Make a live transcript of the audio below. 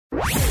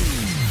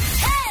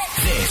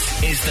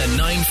is the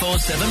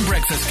 947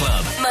 Breakfast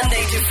Club.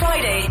 Monday to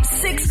Friday,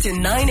 6 to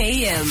 9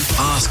 a.m.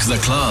 Ask the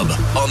club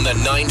on the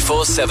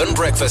 947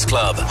 Breakfast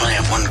Club. I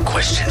have one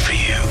question for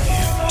you.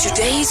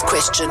 Today's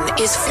question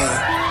is for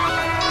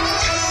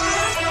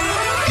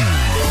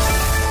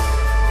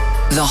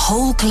the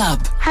whole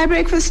club. Hi,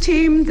 breakfast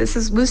team. This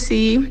is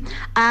Lucy.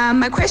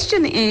 My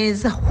question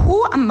is,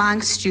 who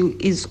amongst you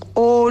is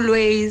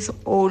always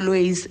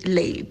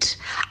late?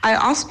 I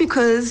ask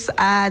because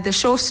the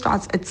show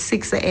starts at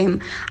 6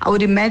 a.m. I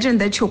would imagine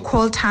that your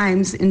call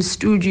times in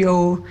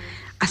studio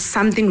are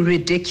something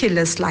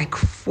ridiculous like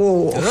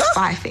 4 or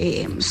 5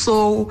 a.m.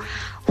 So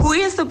who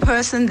is the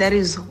person that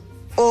is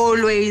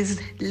always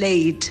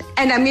late?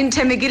 And I mean,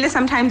 Temegile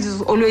sometimes is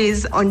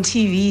always on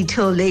TV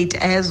till late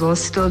as or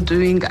still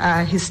doing,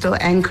 he's still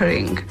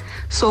anchoring.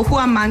 So who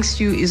amongst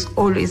you is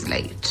always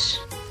late?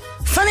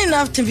 Funny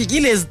enough,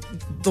 Temegile is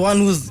the one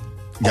who's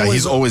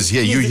he's always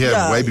here. You're here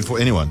way before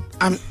anyone.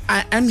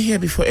 I'm here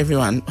before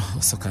everyone. Oh,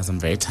 so guys, I'm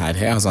very tired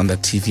here. I was on the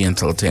TV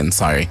until 10,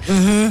 sorry.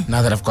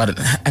 Now that I've got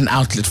an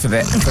outlet for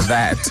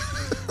that.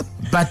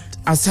 But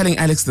I was telling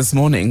Alex this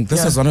morning,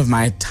 this was one of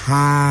my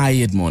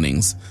tired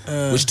mornings,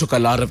 which took a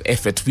lot of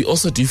effort. We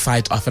also do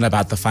fight often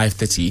about the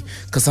 5:30,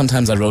 because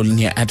sometimes I roll in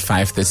here at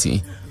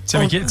 5:30.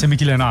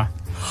 Temegile and I.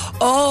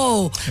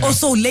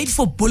 So late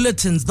for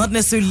bulletins, not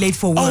necessarily late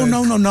for work. Oh,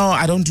 no,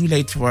 I don't do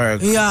late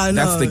work. Yeah,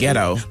 no. That's the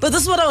ghetto. But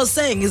this is what I was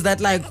saying, is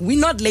that like, we're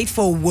not late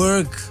for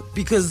work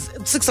because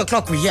at 6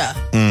 o'clock we're here.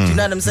 Do you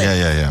know what I'm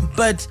saying? Yeah.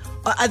 But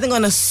I think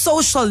on a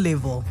social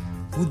level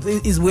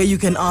is where you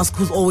can ask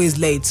who's always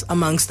late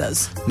amongst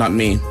us. Not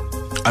me.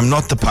 I'm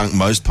not the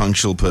most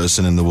punctual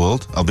person in the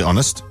world, I'll be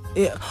honest.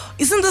 Yeah.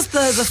 Isn't this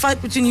the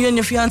fight between you and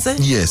your fiance?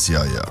 Yes,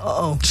 yeah.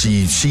 Uh-oh.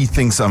 She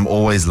thinks I'm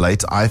always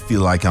late. I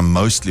feel like I'm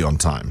mostly on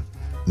time.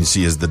 You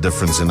see, is the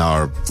difference in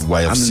our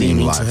way of seeing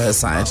life. To her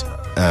side.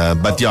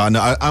 But yeah,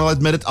 no, I'll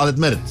admit it.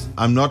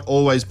 I'm not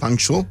always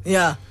punctual.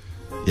 Yeah.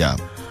 Yeah.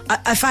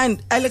 I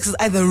find Alex is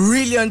either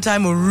really on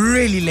time or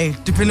really late,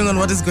 depending on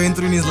what is going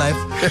through in his life.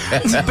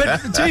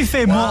 But to be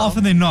fair, more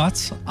often than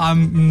not,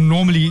 I'm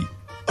normally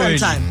on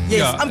time. Yes,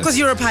 Yeah. because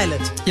you're a pilot.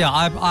 Yeah,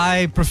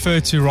 I prefer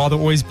to rather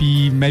always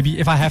be, maybe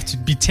if I have to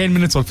be 10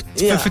 minutes or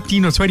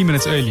 15 or 20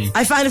 minutes early.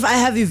 I find if I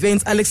have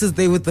events, Alex is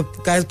there with the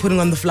guys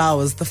putting on the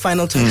flowers, the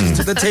final touches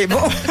to the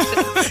table.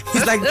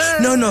 He's like,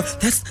 no,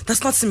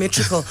 that's not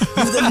symmetrical.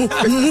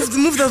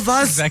 Move the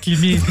vase. Exactly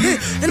me.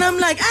 And I'm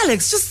like,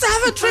 Alex, just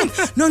have a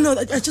drink. No,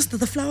 just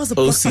the flowers are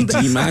blocking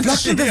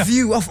the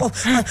view of.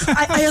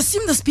 I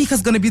assume the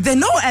speaker's going to be there.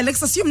 No,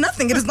 Alex, assume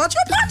nothing. It is not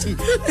your party.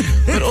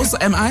 But also,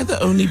 am I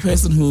the only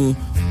person who,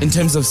 in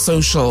terms of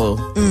social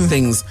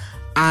things,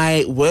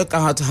 I work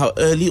out how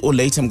early or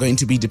late I'm going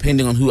to be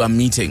depending on who I'm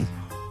meeting?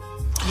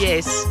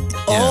 Yes.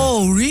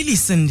 Oh, really,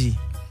 Cindy?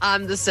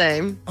 I'm the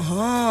same.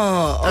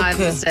 Oh, okay. I'm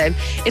the same.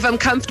 If I'm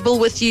comfortable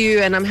with you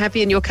and I'm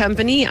happy in your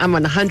company, I'm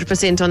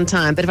 100% on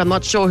time. But if I'm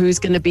not sure who's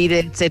going to be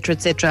there,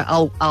 etc.,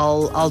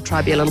 I'll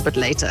try to be a little bit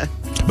later.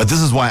 But this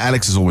is why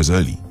Alex is always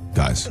early,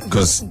 guys,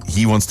 because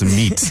he wants to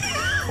meet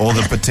all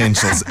the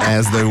potentials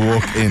as they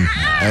walk in,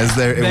 as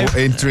they're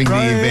entering the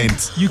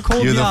event.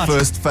 You're the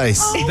first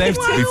face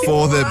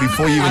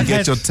before you even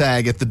get your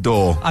tag at the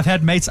door. I've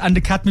had mates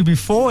undercut me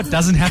before. It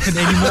doesn't happen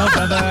anymore,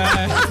 brother.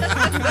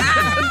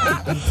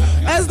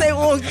 As they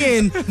walk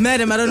in,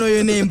 madam, I don't know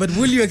your name, but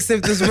will you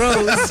accept this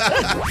rose?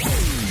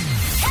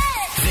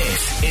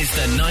 This is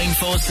the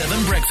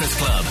 947 Breakfast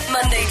Club.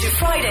 Monday to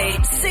Friday,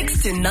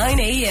 6 to 9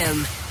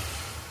 a.m.